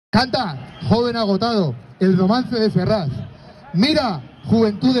Canta, joven agotado, el romance de Ferraz. Mira,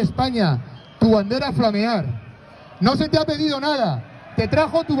 juventud de España, tu bandera flamear. No se te ha pedido nada, te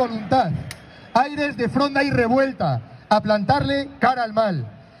trajo tu voluntad. Aires de fronda y revuelta, a plantarle cara al mal.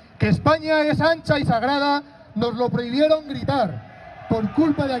 Que España es ancha y sagrada, nos lo prohibieron gritar. Por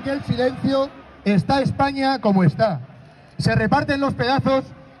culpa de aquel silencio, está España como está. Se reparten los pedazos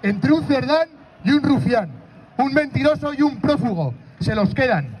entre un cerdán y un rufián, un mentiroso y un prófugo. Se los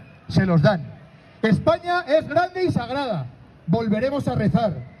quedan, se los dan. España es grande y sagrada, volveremos a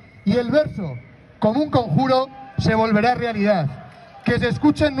rezar. Y el verso, como un conjuro, se volverá realidad. Que se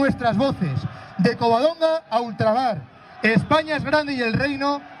escuchen nuestras voces, de Covadonga a ultramar. España es grande y el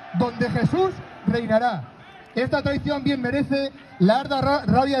reino donde Jesús reinará. Esta traición bien merece la arda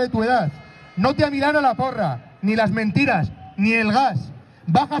rabia de tu edad. No te amilana la porra, ni las mentiras, ni el gas.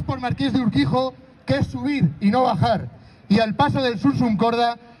 Bajas por Marqués de Urquijo, que es subir y no bajar. Y al paso del Sursum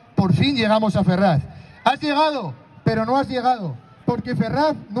Corda, por fin llegamos a Ferraz. Has llegado, pero no has llegado, porque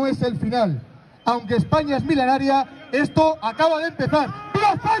Ferraz no es el final. Aunque España es milenaria, esto acaba de empezar.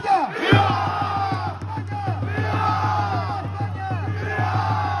 ¡Viva España! ¡Viva!